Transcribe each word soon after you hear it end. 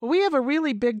we have a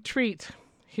really big treat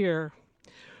here.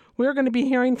 We're going to be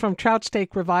hearing from Trout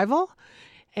Steak Revival,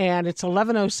 and it's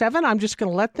 11:07. I'm just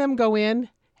going to let them go in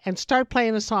and start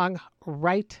playing the song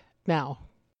right now.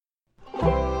 Through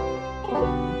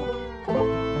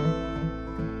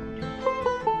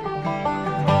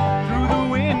the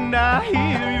wind I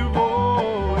hear your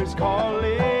voice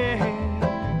calling.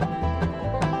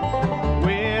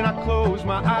 When I close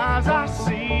my eyes I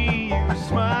see you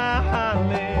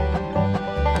smiling.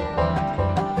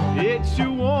 It's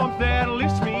your warmth that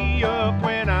lifts me up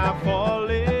when I'm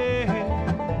falling.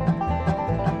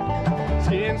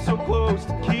 Skin so close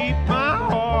to keep my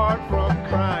heart from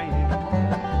crying.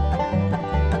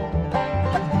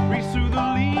 Reach through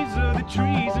the leaves of the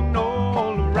trees and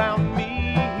all around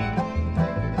me.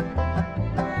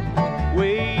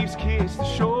 Waves kiss the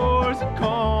shores and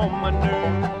calm my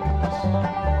nerves.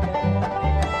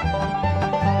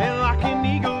 And like an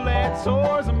eagle that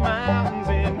soars the mountains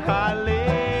in high lakes,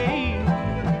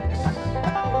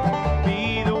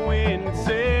 be the wind that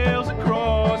sails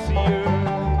across the earth.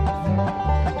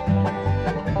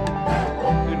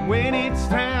 And when it's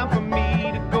time for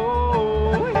me to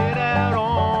go, head out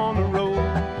on the road,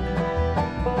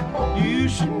 you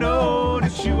should know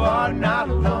that you are not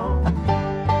alone.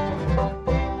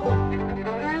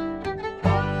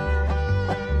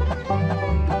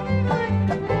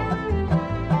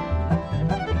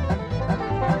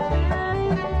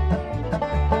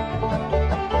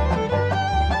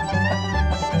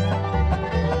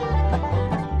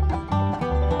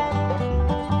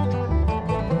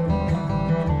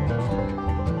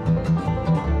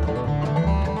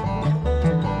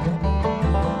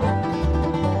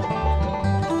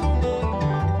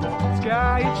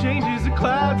 Changes the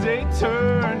clouds, they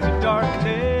turn to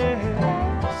darkness.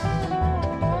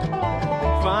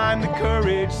 Find the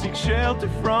courage, seek shelter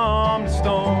from the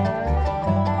storm.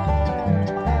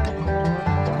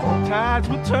 Tides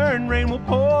will turn, rain will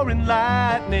pour, and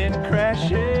lightning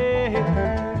crashes.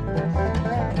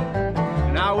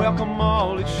 And I welcome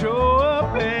all that show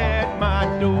up at my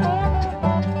door.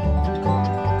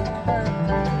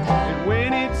 And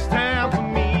when it's time for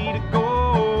me to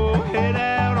go, head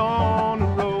out on the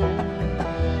road,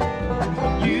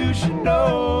 you should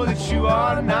know that you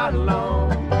are not alone.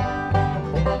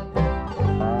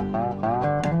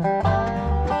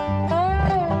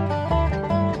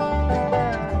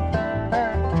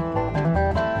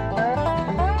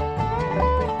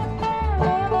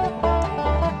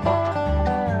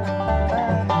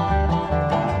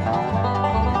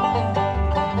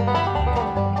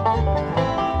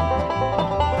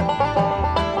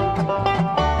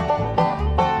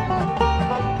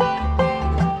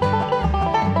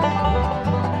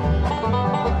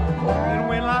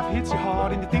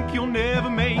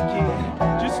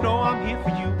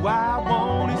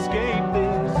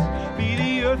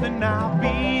 And I'll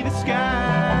be the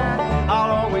sky.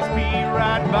 I'll always be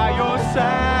right by your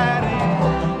side.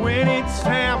 And when it's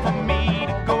time for me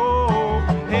to go,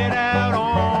 head out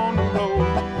on the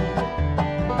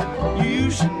road,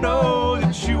 you should know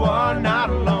that you are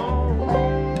not alone.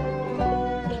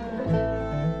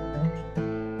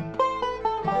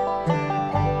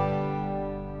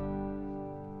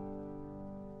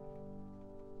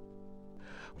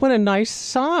 What a nice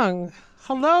song.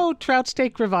 Hello, Trout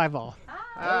Steak Revival.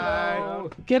 Hi.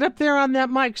 Get up there on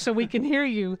that mic so we can hear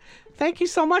you. Thank you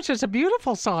so much. It's a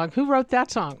beautiful song. Who wrote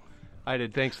that song? I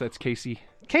did. Thanks. That's Casey.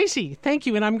 Casey, thank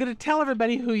you. And I'm going to tell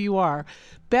everybody who you are.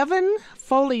 Bevan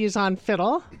Foley is on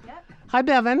fiddle. Yep. Hi,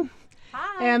 Bevan.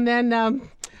 Hi. And then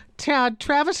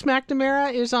Travis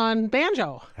McNamara is on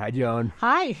banjo. Hi, Joan.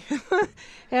 Hi.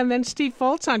 And then Steve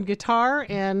Foltz on guitar.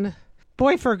 And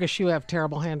boy, Fergus, you have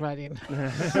terrible handwriting.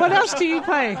 What else do you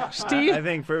play, Steve? I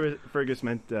think Fergus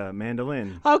meant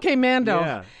mandolin. Okay, Mando.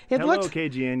 Yeah. Hello,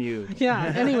 KGNU.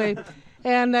 Yeah, anyway.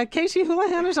 And Casey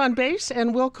Houlihan is on bass,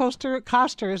 and Will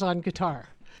Coster is on guitar.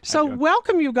 So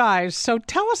welcome, you guys. So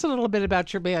tell us a little bit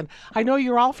about your band. I know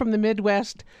you're all from the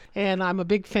Midwest, and I'm a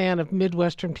big fan of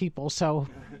Midwestern people, so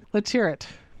let's hear it.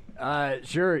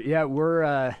 Sure, yeah,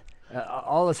 we're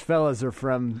all us fellas are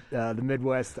from the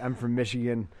Midwest. I'm from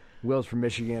Michigan. Will's from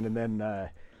Michigan, and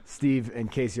then Steve and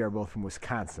Casey are both from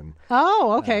Wisconsin.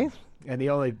 Oh, okay. And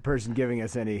the only person giving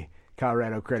us any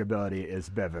Colorado credibility is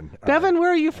Bevan. Bevan,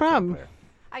 where are you from?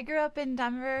 I grew up in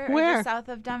Denver, Where? or just south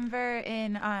of Denver,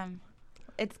 in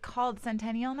it's called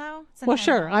Centennial now. Well, Centennial,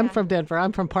 sure. I'm yeah. from Denver.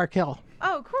 I'm from Park Hill.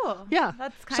 Oh, cool. Yeah.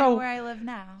 That's kind of where I live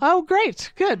now. Oh,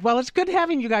 great. Good. Well, it's good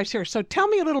having you guys here. So tell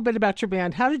me a little bit about your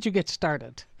band. How did you get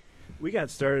started? We got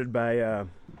started by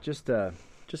just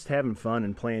having fun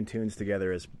and playing tunes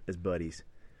together as buddies.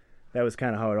 That was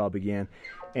kind of how it all began.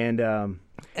 And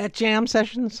At jam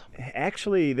sessions?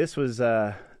 actually, this was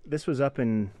up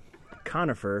in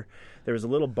Conifer. There was a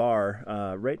little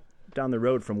bar right down the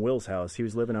road from Will's house. He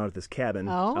was living out at this cabin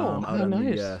out on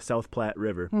nice. the South Platte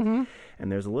River. Mm-hmm.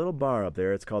 And there's a little bar up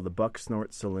there. It's called the Buck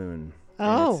Snort Saloon.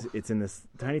 Oh. And it's in this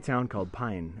tiny town called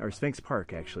Pine, or Sphinx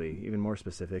Park, actually, even more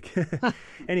specific.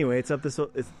 Anyway, it's up this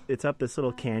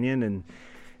little canyon,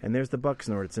 and there's the Buck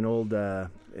Snort. It's an old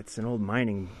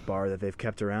mining bar that they've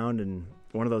kept around, and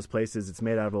one of those places. It's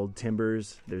made out of old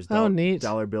timbers. There's neat.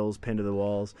 dollar bills pinned to the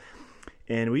walls,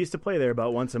 and we used to play there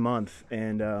about once a month.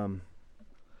 And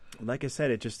like I said,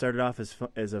 it just started off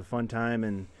as a fun time,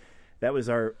 and that was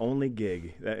our only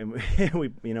gig.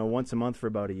 We once a month for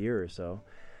about a year or so.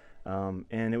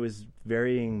 And it was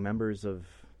varying members of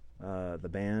the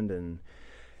band and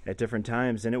at different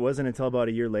times. And it wasn't until about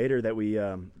a year later that we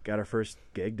got our first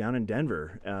gig down in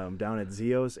Denver, down at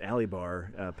Zio's Alley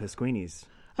Bar, Pasquini's.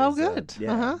 Oh, good.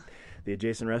 The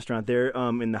adjacent restaurant there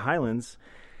in the Highlands.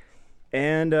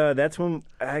 And that's when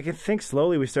I think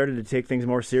slowly we started to take things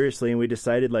more seriously, and we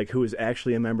decided who was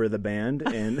actually a member of the band.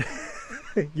 And,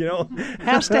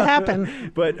 Has to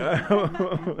happen. But...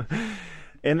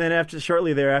 And then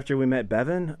shortly thereafter, we met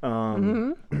Bevan,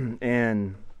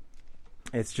 and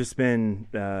it's just been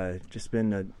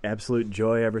an absolute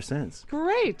joy ever since.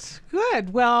 Great,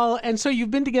 good. Well, and so you've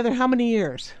been together how many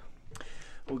years?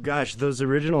 Well, gosh, those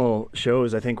original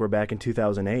shows I think were back in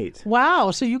 2008.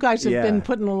 Wow, so you guys have been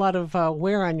putting a lot of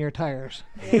wear on your tires.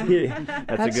 That's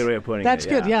a good way of putting it. That's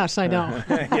good. Yes, I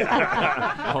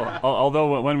know.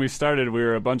 Although when we started, we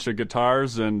were a bunch of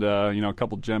guitars and a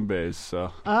couple djembes.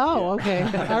 So. Oh, okay.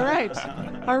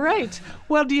 All right.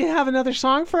 Well, do you have another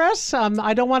song for us?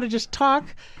 I don't want to just talk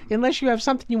unless you have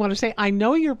something you want to say. I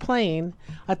know you're playing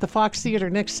at the Fox Theater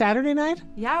next Saturday night.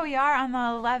 Yeah, we are on the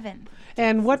 11th.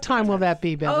 And what time will that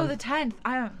be, Bevan? Oh, the 10th.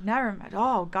 Never mind.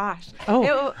 Oh, gosh.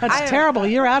 That's terrible.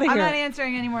 You're out of here. I'm not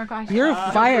answering any more questions. You're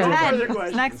fired.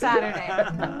 10th, next Saturday.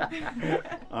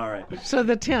 All right. So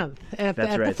the 10th at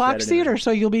the Fox Saturday Theater. night.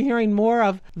 So you'll be hearing more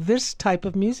of this type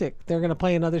of music. They're going to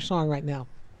play another song right now.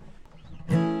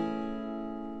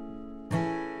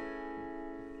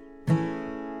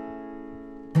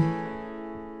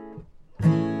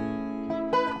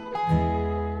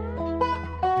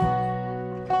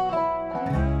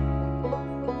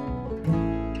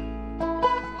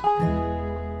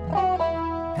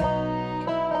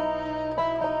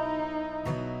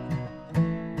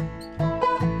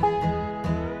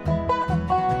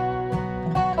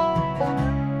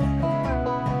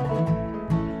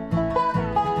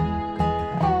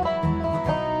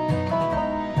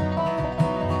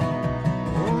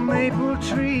 Maple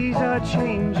trees are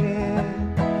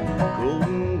changing,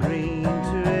 golden green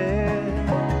to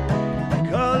red.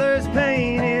 Colors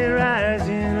painted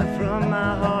rising from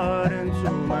my heart into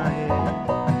my head.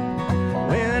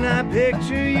 When I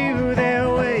picture you there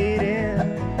waiting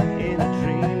in a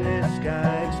dreamless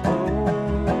sky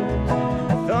exposed,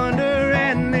 thunder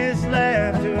and this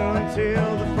laughter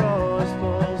until the frost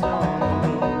falls on the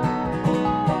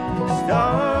road.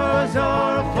 Stars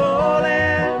are falling.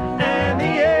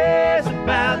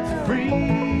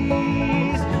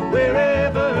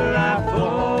 Wherever I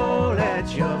fall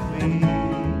at your feet.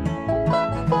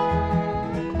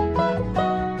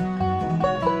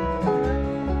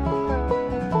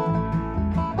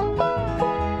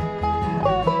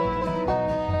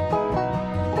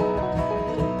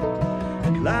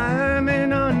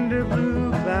 Climbing under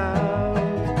blue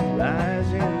clouds,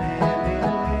 rising hand in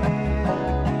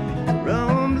hand,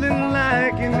 rumbling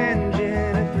like an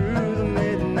engine through the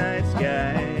midnight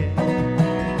sky.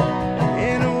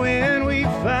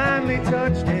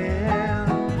 Touchdown,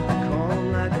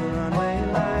 calm like a runway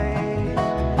light,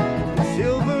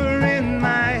 silver in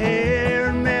my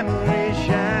hair, memories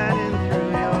shining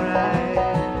through your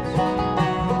eyes.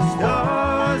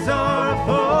 Stars are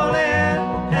falling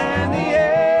and the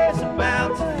air's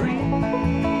about to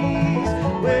freeze,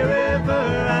 wherever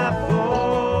I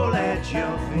fall at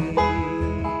your feet.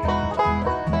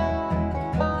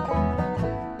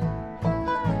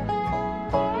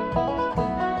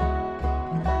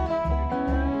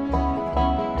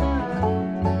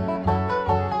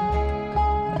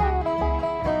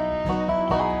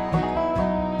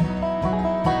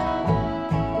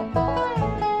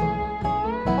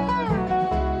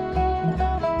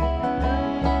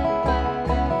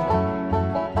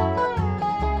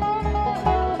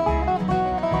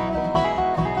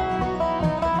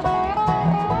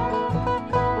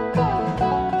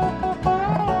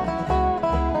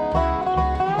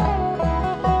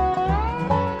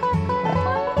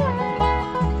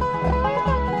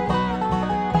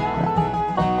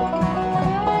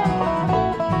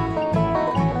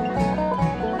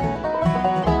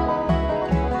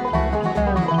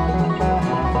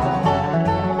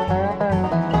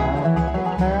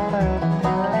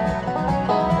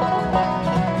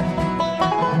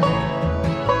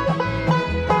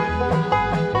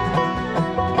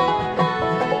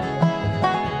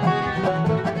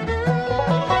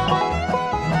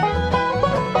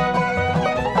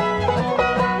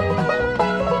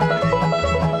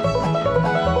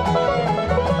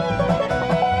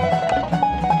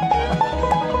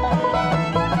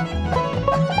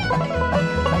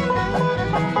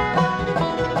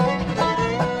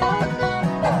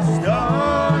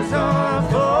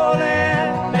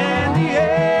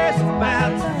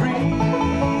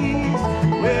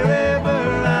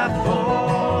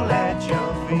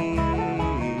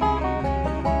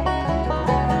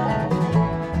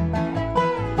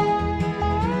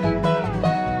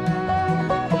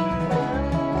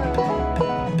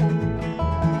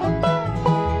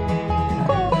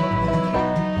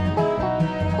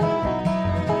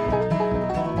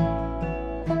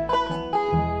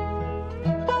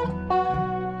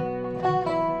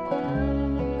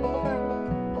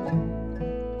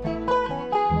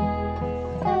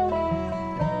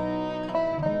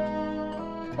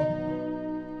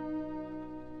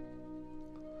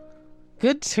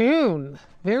 Good tune.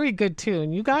 Very good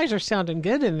tune. You guys are sounding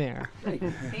good in there.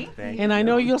 And I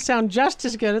know you'll sound just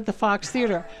as good at the Fox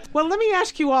Theater. Well, let me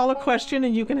ask you all a question,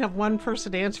 and you can have one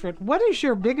person answer it. What is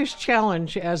your biggest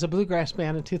challenge as a bluegrass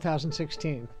band in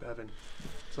 2016? Bevan,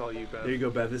 it's all you, Bev. There you go,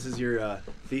 Bev. This is your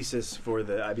thesis for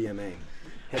the IBMA.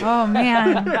 Oh,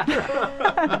 man.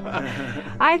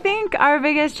 I think our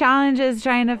biggest challenge is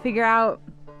trying to figure out,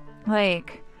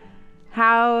 like,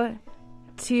 how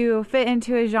to fit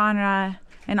into a genre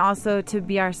and also to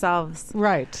be ourselves.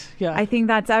 Right, yeah. I think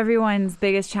that's everyone's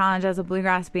biggest challenge as a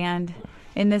bluegrass band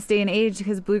in this day and age,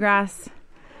 because bluegrass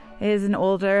is an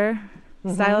older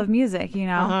style of music, you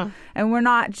know. And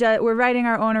we're writing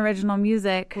our own original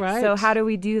music. Right. So how do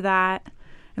we do that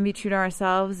and be true to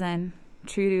ourselves and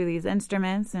true to these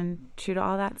instruments and true to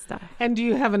all that stuff? And do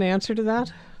you have an answer to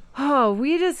that? Oh,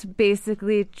 we just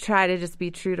basically try to just be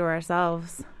true to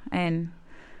ourselves and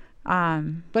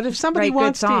but if somebody write good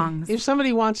wants songs. to, if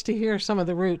somebody wants to hear some of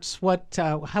the roots,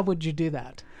 how would you do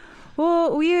that?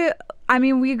 Well,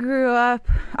 we grew up,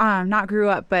 not grew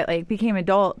up, but like became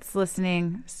adults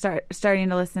starting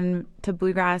to listen to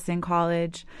bluegrass in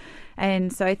college.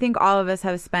 And so I think all of us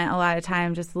have spent a lot of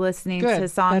time just listening to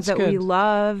songs that we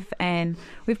love, and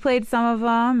we've played some of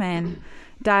them, and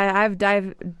I've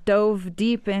dove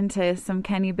deep into some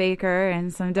Kenny Baker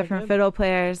and some different fiddle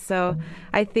players. So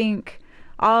I think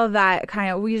all of that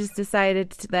we just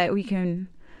decided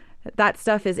that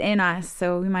stuff is in us,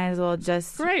 so we might as well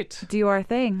just do our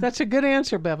thing. That's a good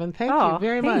answer, Bevan. Thank you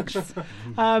very much.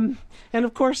 And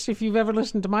of course, if you've ever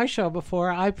listened to my show before,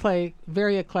 I play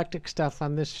very eclectic stuff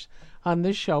on this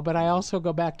show, but I also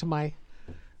go back to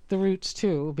the roots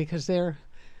too, because they're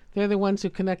the ones who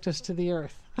connect us to the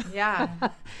earth. Yeah.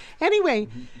 Anyway,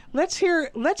 let's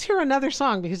hear another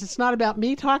song, because it's not about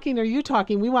me talking or you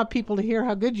talking. We want people to hear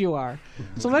how good you are.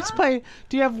 So let's play.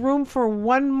 Do you have room for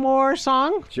one more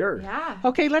song? Sure. Yeah.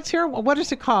 Okay, let's hear. What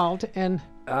is it called? And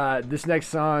this next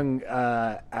song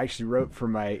I actually wrote for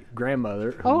my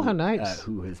grandmother. How nice.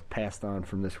 Who has passed on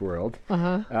from this world.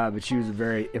 But she was a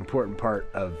very important part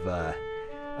of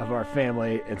our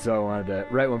family, and so I wanted to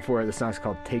write one for her. The song's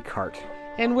called Take Heart.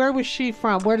 And where was she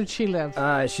from? Where did she live?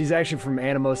 She's actually from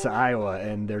Anamosa, Iowa,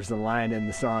 and there's a line in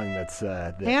the song that's...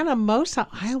 Anamosa,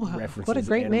 Iowa. What a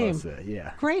great Anamosa, name.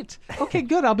 Yeah. Great. Okay,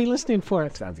 good. I'll be listening for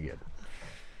it. Sounds good.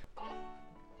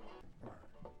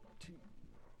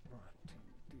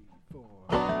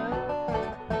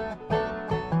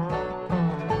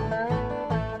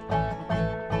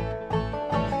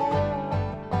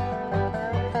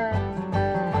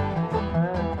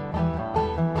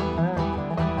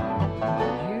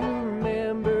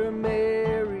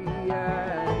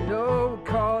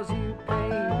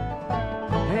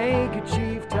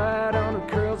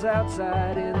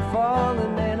 Outside in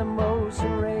falling Anamosa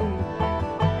rain,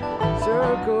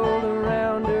 circled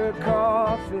around her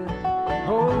coffin,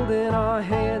 holding our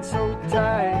hands so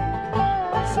tight,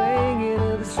 singing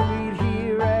of the sweet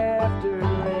hereafter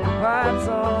and pipes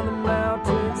on the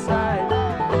mountainside.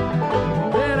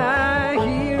 And then I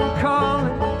hear her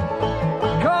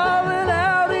calling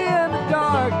out in the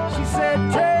dark. She said,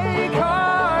 "Take heart."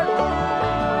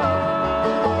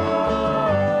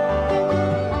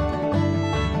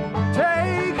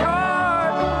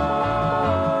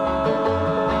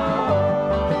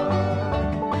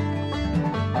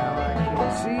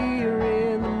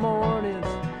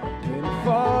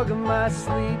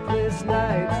 Sleepless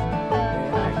nights,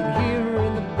 and I can hear her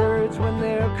in the birds when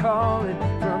they're calling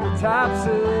from the tops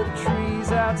of the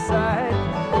trees outside,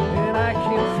 and I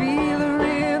can feel her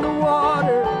in the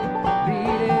water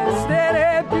beating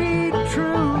steady, beating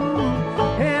true,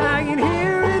 and I can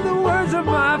hear in the words of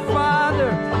my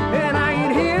father, and I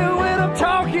can hear when I'm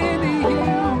talking to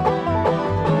you,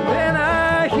 and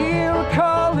I hear her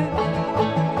calling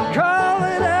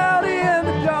out in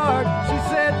the dark. She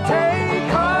said,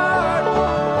 "Take heart."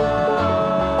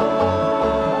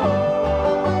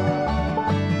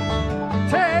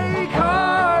 Take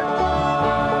heart.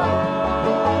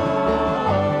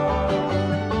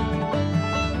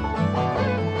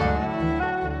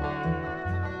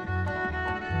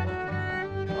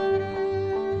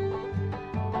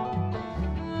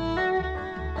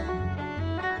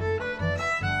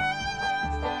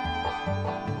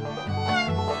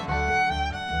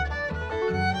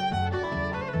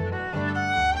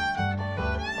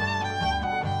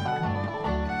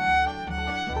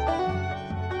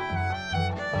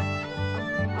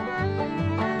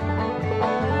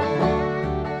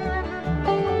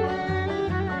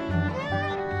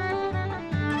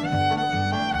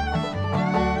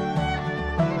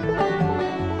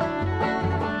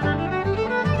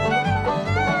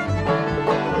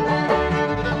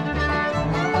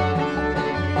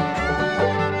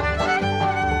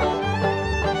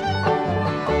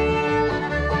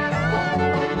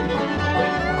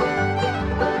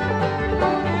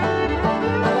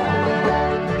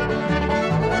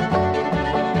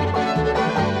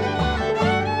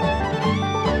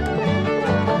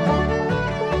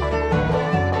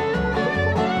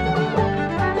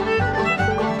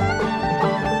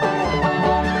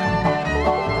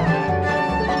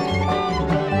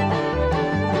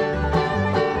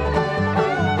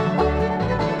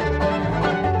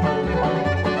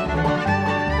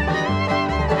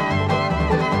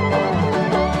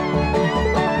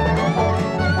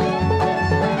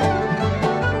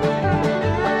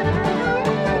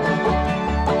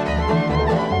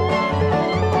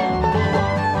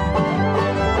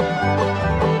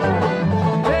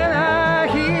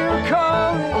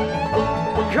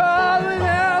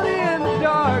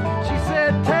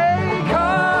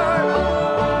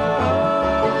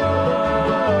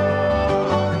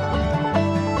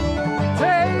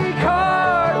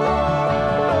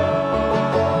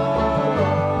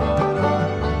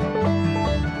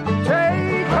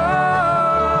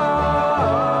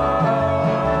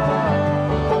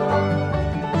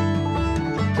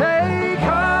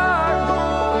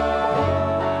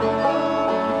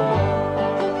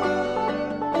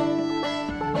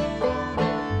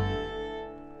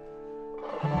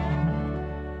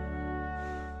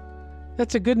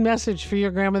 That's a good message for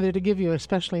your grandmother to give you,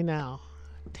 especially now.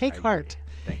 Take heart.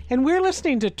 And we're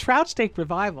listening to Trout Steak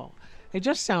Revival. They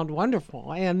just sound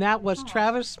wonderful. And that was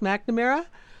Travis McNamara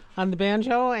on the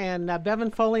banjo and Bevan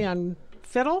Foley on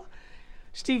fiddle,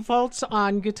 Steve Foltz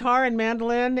on guitar and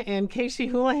mandolin, and Casey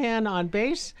Houlihan on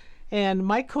bass, and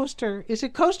Mike Coaster. Is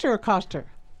it Coaster or Coster?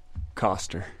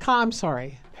 Coster. I'm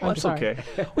sorry. I'm sorry. Okay.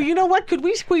 Well, you know what? Could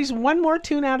we squeeze one more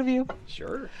tune out of you?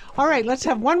 Sure. All right, let's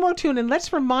have one more tune, and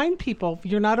let's remind people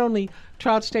you're not only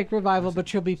Trout Steak Revival,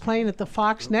 but you'll be playing at the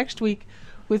Fox next week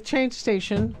with Chain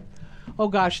Station. Oh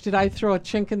gosh, did I throw a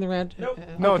chink in the rent? Nope.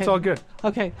 No, it's all good.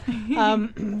 Okay.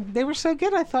 They were so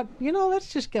good, I thought,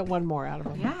 let's just get one more out of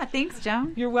them. Yeah, thanks,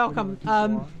 Joan. You're welcome.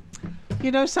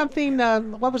 Something,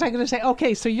 what was I going to say?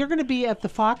 Okay, so you're going to be at the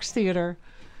Fox Theater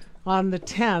on the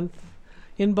 10th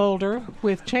in Boulder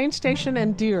with Chain Station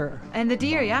and Deer. And the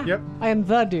Deer, yeah. Yep. And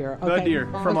the Deer. Okay. The Deer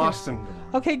from Austin.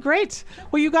 Okay, great.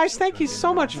 Well, you guys, thank you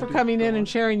so much for coming in and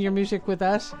sharing your music with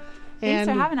us. Thanks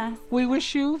and for having us. We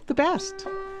wish you the best.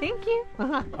 Thank you.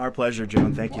 Our pleasure,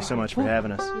 Joan. Thank you so much for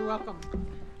having us. You're welcome.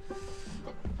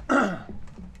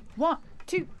 1,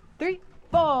 2, 3,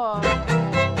 4.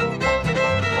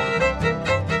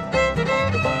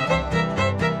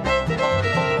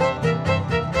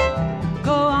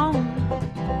 Go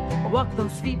on, walk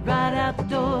those feet right out the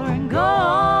door and go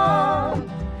on.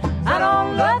 I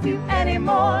don't love you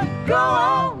anymore. Go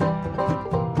on.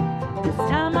 This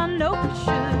time I know for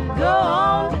sure. Go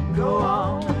on, go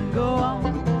on, go on.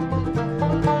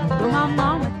 Well, my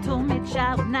mama told me,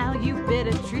 child, now you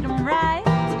better treat 'em right.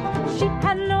 She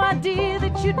had no idea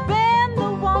that you'd been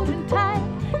the one too tight.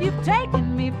 You've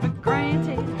taken me for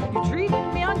granted. You're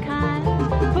treating me unkind.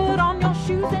 Put on your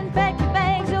shoes and pack your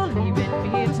bags. You're leaving me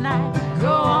here tonight.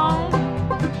 Go on,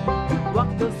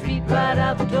 walk those feet right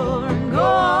out the door and go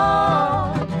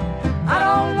on. I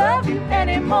don't love you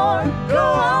anymore. Go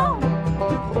on.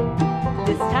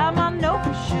 This time I know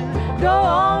for sure. Go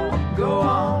on, go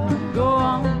on, go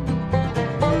on.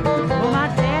 Well, my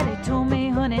daddy told me,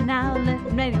 honey, now let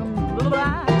me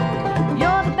blah.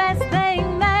 You're the best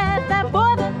thing that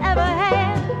boy that ever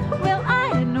had. Well, I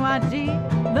had no idea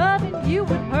loving you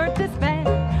would hurt this bad.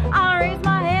 I raise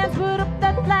my hands, put up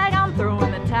that flag, I'm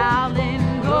throwing the towel in.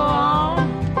 Go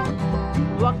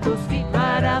on, walk those feet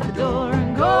right out the door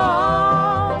and go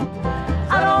on.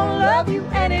 I don't love you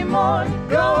anymore.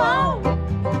 Go on.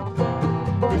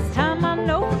 This time I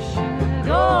know for sure.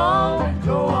 Go on,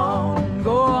 go on,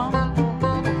 go on.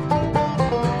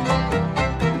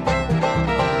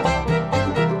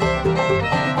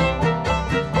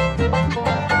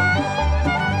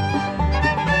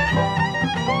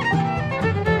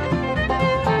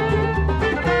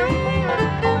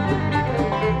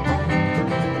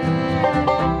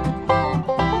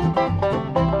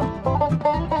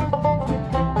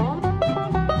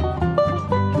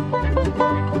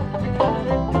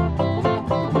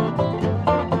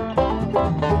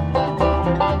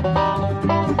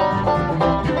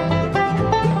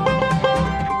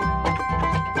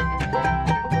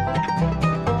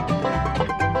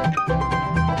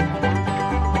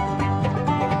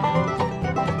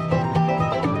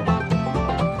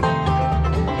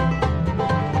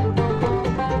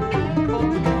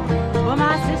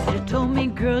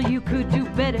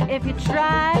 If you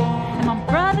try. And my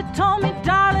brother told me,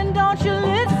 darling, don't you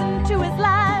listen to his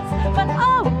lies. But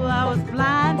oh, I was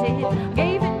blinded. I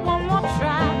gave it one more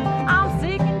try. I'm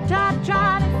sick and tired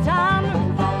trying. It's time to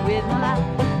move on with my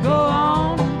life. Go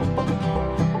on,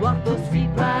 walk those feet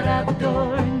right out the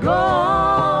door and go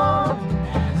on.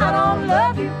 I don't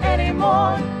love you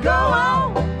anymore. Go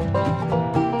on.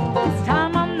 This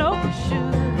time I know for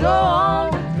sure. Go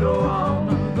on, go on,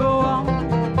 go on,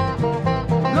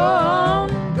 go on.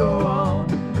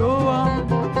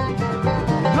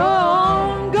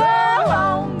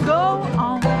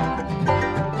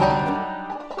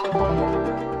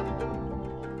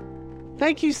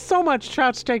 Thank you so much,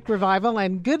 Trout Steak Revival,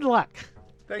 and good luck. Thanks,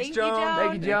 Thank you, Joan. Joan.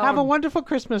 Thank you, Joan. Have a wonderful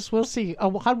Christmas. We'll see.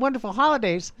 Wonderful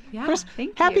holidays. Yeah,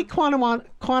 thank Happy you.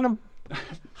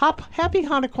 Happy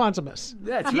Hanukkah.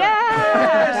 That's right.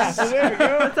 Yes! There we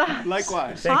go.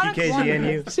 Likewise. Thank you,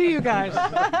 KGNU. See you guys.